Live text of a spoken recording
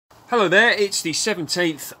Hello there, it's the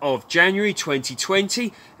 17th of January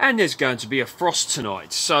 2020 and there's going to be a frost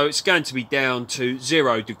tonight. So it's going to be down to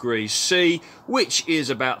 0 degrees C, which is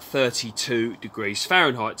about 32 degrees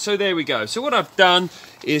Fahrenheit. So there we go. So what I've done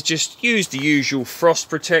is just use the usual frost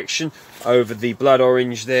protection over the blood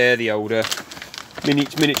orange there, the older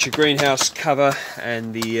miniature greenhouse cover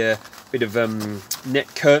and the bit of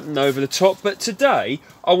net curtain over the top. But today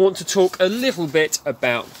I want to talk a little bit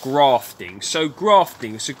about grafting. So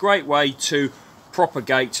grafting is a great way to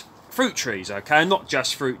propagate fruit trees, okay? Not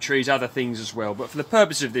just fruit trees, other things as well. But for the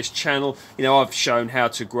purpose of this channel, you know, I've shown how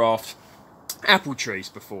to graft apple trees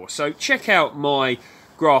before. So check out my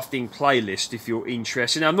grafting playlist if you're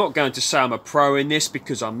interested. Now, I'm not going to say I'm a pro in this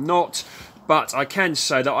because I'm not, but I can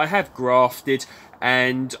say that I have grafted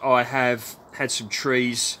and I have had some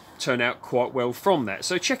trees turn out quite well from that.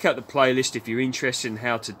 So check out the playlist if you're interested in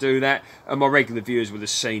how to do that, and my regular viewers will have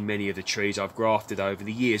seen many of the trees I've grafted over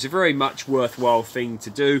the years. A very much worthwhile thing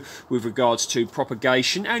to do with regards to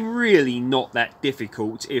propagation, and really not that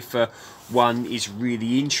difficult if one is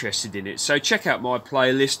really interested in it. So check out my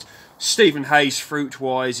playlist. Stephen Hayes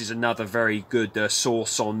Fruitwise is another very good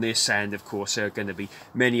source on this, and of course there are going to be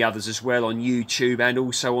many others as well on YouTube and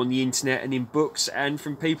also on the internet and in books and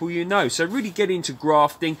from people you know. So really get into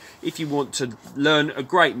grafting if you want to learn a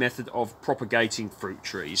great method of propagating fruit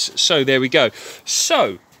trees. So there we go.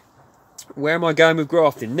 So where am I going with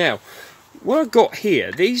grafting? Now, what I've got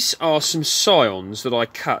here, these are some scions that I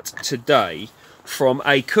cut today from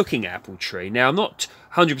a cooking apple tree. Now, I'm not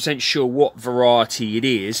 100% sure what variety it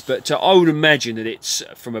is, but I would imagine that it's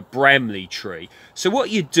from a Bramley tree. So what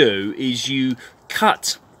you do is you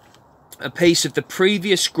cut a piece of the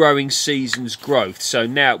previous growing season's growth. So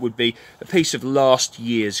now it would be a piece of last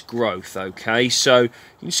year's growth, okay? So you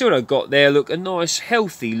can see what I've got there. Look, a nice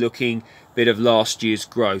healthy looking bit of last year's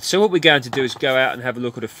growth. So what we're going to do is go out and have a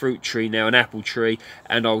look at a fruit tree now, an apple tree,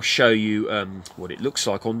 and I'll show you what it looks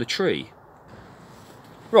like on the tree.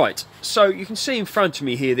 Right, so you can see in front of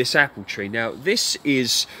me here this apple tree. Now, this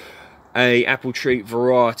is a apple tree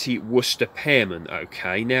variety Worcester Pearman,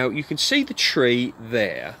 okay? Now, you can see the tree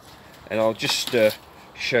there, and I'll just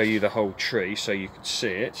show you the whole tree so you can see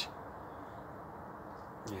it.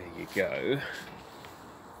 There you go.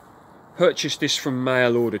 Purchased this from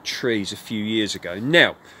Mail Order Trees a few years ago.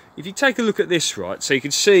 Now, if you take a look at this, right, so you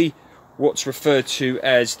can see what's referred to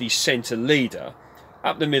as the centre leader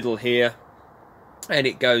up the middle here, and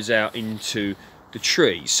it goes out into the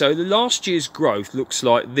tree. So the last year's growth looks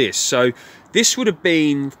like this. So this would have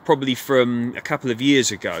been probably from a couple of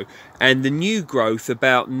years ago, and the new growth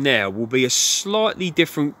about now will be a slightly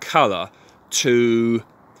different colour to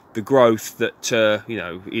the growth that you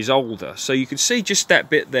know, is older. So you can see just that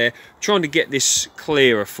bit there. I'm trying to get this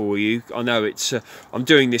clearer for you. I know it's I'm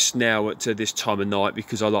doing this now at this time of night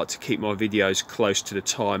because I like to keep my videos close to the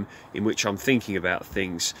time in which I'm thinking about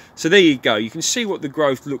things. So there you go. You can see what the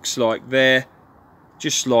growth looks like there,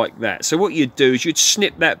 just like that. So what you'd do is you'd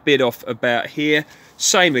snip that bit off about here.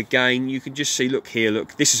 Same again, you can just see, look here,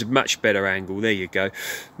 look, this is a much better angle. There you go,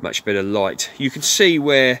 much better light. You can see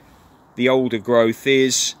where the older growth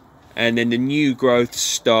is, and then the new growth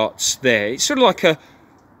starts there. It's sort of like a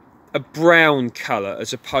brown colour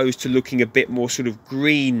as opposed to looking a bit more sort of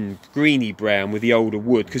greeny brown with the older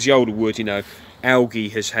wood, because the older wood, you know, algae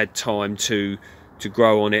has had time to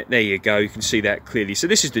grow on it. There you go, you can see that clearly. So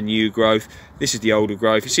this is the new growth, this is the older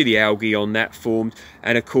growth. You see the algae on that formed,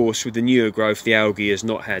 and of course with the newer growth the algae has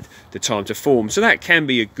not had the time to form, so that can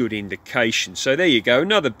be a good indication. So there you go,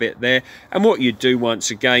 another bit there, and what you do once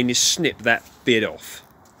again is snip that bit off.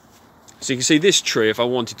 So you can see this tree, if I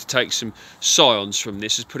wanted to take some scions from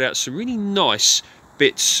this, has put out some really nice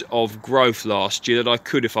bits of growth last year that I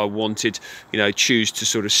could, if I wanted, you know, choose to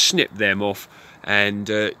sort of snip them off and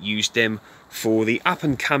use them for the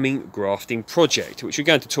up-and-coming grafting project, which we're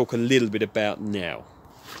going to talk a little bit about now.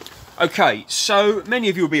 Okay, so many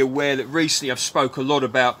of you will be aware that recently I've spoke a lot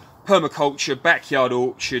about permaculture, backyard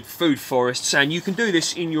orchard, food forests, and you can do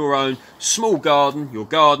this in your own small garden, your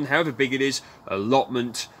garden, however big it is,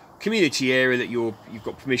 allotment, community area that you've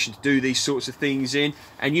got permission to do these sorts of things in,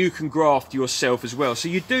 and you can graft yourself as well. So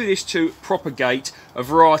you do this to propagate a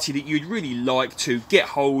variety that you'd really like to get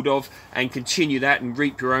hold of and continue that and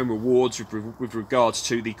reap your own rewards with regards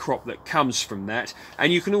to the crop that comes from that.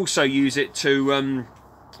 And you can also use it to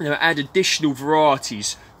you know, add additional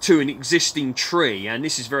varieties to an existing tree, and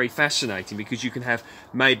this is very fascinating because you can have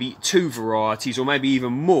maybe 2 varieties or maybe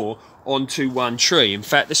even more onto one tree. In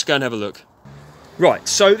fact, let's go and have a look. Right,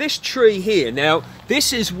 so this tree here, now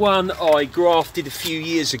this is one I grafted a few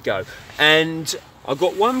years ago, and I've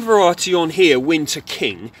got one variety on here, Winter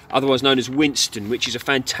King, otherwise known as Winston, which is a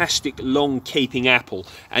fantastic long-keeping apple,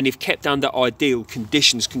 and if kept under ideal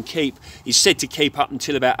conditions is said to keep up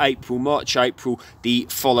until about March, April the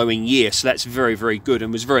following year. So that's very, very good,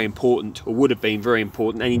 and was very important, or would have been very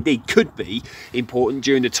important, and indeed could be important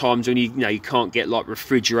during the times when you can't get like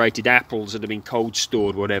refrigerated apples that have been cold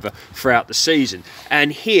stored, whatever, throughout the season.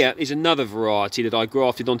 And here is another variety that I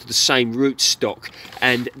grafted onto the same rootstock,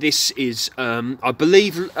 and this is I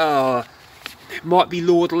believe it might be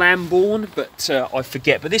Lord Lambourne, but I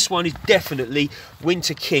forget. But this one is definitely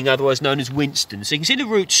Winter King, otherwise known as Winston. So you can see the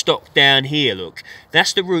rootstock down here, look.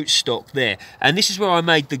 That's the rootstock there. And this is where I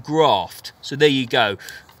made the graft. So there you go.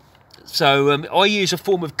 So I use a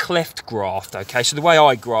form of cleft graft, okay? So the way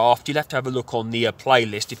I graft, you'll have to have a look on the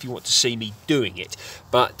playlist if you want to see me doing it.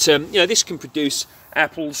 But, this can produce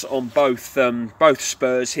apples on both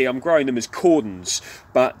spurs here. I'm growing them as cordons,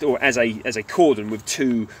 or as a cordon with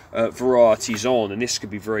two varieties on, and this could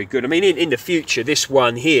be very good. I mean, in the future, this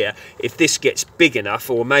one here, if this gets big enough,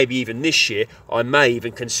 or maybe even this year, I may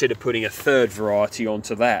even consider putting a third variety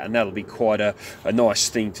onto that, and that'll be quite a nice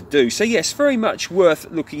thing to do. So yes, very much worth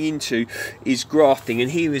looking into is grafting,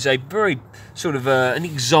 and here is a very sort of an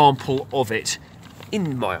example of it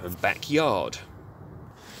in my own backyard.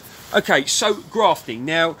 Okay, so grafting.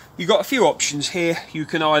 Now, you've got a few options here. You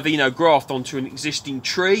can either, graft onto an existing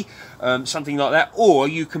tree, something like that, or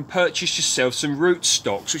you can purchase yourself some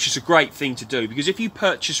rootstocks, which is a great thing to do, because if you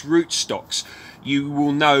purchase rootstocks, you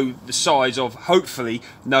will hopefully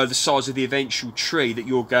know the size of the eventual tree that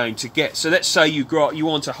you're going to get. So let's say you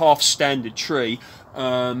want a half standard tree,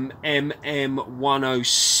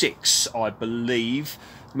 MM106, I believe,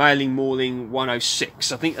 Mailing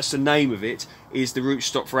 106, I think that's the name of it, is the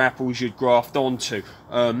rootstock for apples you'd graft onto.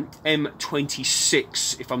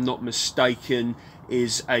 M26, if I'm not mistaken,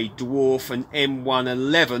 is a dwarf, and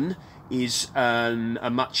M111 is a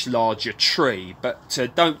much larger tree. But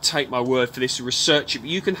don't take my word for this, research it. But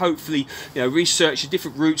you can hopefully research the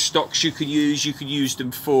different rootstocks you can use. You can use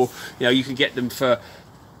them for, you can get them for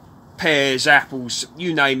pears, apples,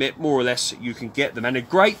 you name it, more or less you can get them. And a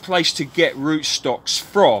great place to get rootstocks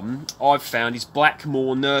from, I've found, is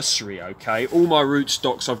Blackmore Nursery, okay? All my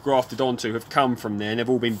rootstocks I've grafted onto have come from there, and they've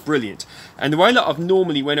all been brilliant. And the way that I've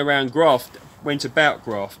normally went about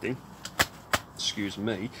grafting, excuse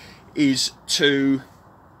me, is to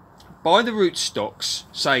buy the rootstocks,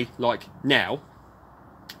 say like now,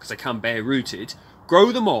 because they come bare rooted,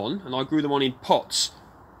 grow them on, and I grew them on in pots,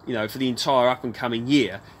 for the entire up and coming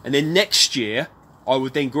year, and then next year I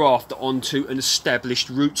would then graft it onto an established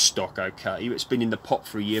rootstock, okay? It's been in the pot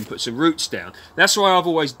for a year and put some roots down. That's why I've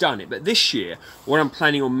always done it. But this year, what I'm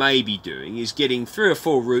planning on maybe doing is getting 3 or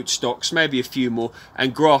 4 rootstocks, maybe a few more,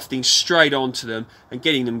 and grafting straight onto them and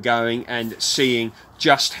getting them going and seeing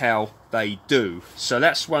just how they do. So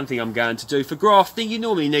that's one thing I'm going to do. For grafting, you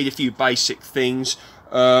normally need a few basic things.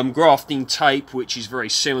 Grafting tape, which is very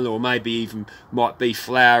similar, or maybe even might be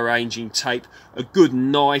flower arranging tape. A good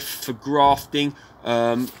knife for grafting.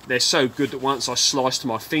 They're so good that once I sliced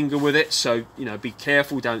my finger with it, so be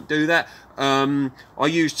careful, don't do that. I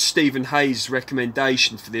used Stephen Hayes'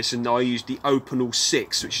 recommendation for this, and I used the Opinel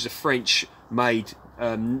 6, which is a French made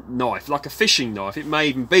knife, like a fishing knife. It may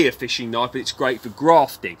even be a fishing knife, but it's great for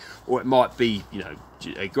grafting, or it might be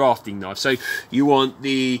a grafting knife. So you want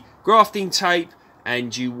the grafting tape,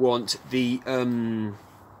 and you want the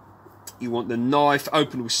knife.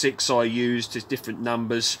 Opinel 6 I used, there's different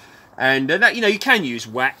numbers, and that you can use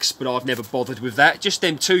wax, but I've never bothered with that. Just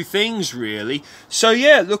them 2 things really. So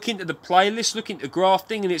yeah, look into the playlist, look into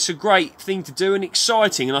grafting, and it's a great thing to do and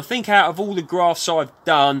exciting. And I think out of all the grafts I've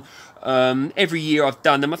done, every year I've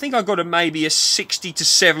done them, I think I got maybe a 60 to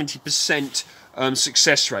 70%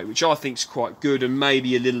 success rate, which I think is quite good, and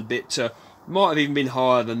maybe a little bit might have even been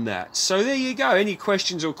higher than that. So there you go. Any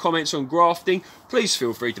questions or comments on grafting, please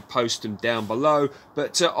feel free to post them down below.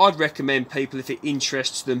 But I'd recommend people, if it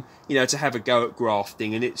interests them, to have a go at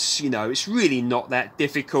grafting. And it's it's really not that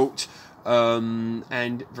difficult,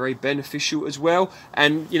 and very beneficial as well.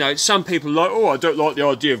 And some people are like, oh, I don't like the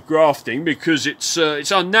idea of grafting because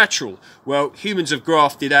it's unnatural. Well, humans have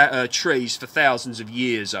grafted trees for thousands of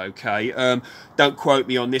years, okay? Don't quote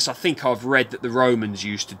me on this. I think I've read that the Romans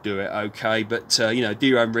used to do it, okay? But do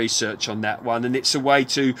your own research on that one. And it's a way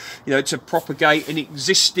to to propagate an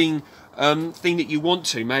existing thing that you want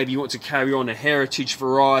to. Maybe you want to carry on a heritage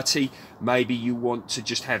variety. Maybe you want to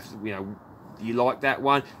just have you like that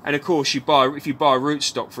one. And of course, if you buy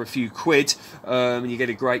rootstock for a few quid and you get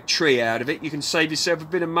a great tree out of it, you can save yourself a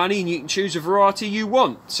bit of money and you can choose a variety you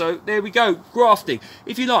want. So there we go, grafting.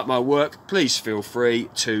 If you like my work, please feel free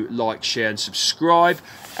to like, share and subscribe.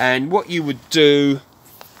 And what you would do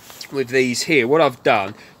with these here, what I've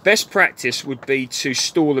done, best practice would be to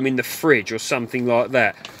store them in the fridge or something like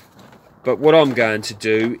that. But what I'm going to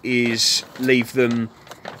do is leave them,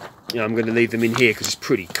 I'm going to leave them in here because it's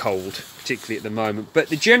pretty cold, particularly at the moment. But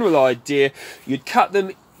the general idea, you'd cut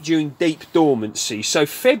them during deep dormancy. So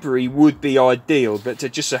February would be ideal, but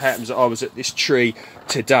it just so happens that I was at this tree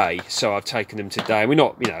today, so I've taken them today. We're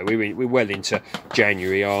not, we're well into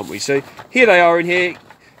January, aren't we? So here they are in here.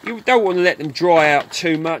 You don't want to let them dry out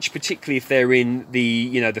too much, particularly if they're in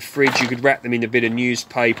the, the fridge. You could wrap them in a bit of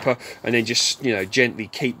newspaper and then just, gently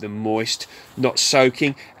keep them moist, not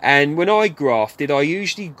soaking. And when I grafted, I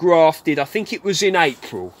usually grafted, I think it was in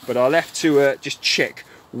April, but I'll have to just check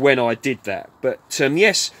when I did that. But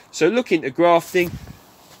yes, so look into grafting.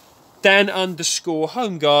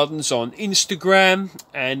 Dan_Home Gardens on Instagram,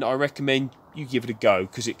 and I recommend you give it a go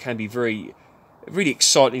because it can be a really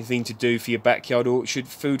exciting thing to do for your backyard orchard,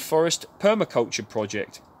 food forest, permaculture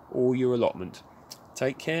project or your allotment.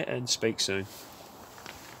 Take care and speak soon.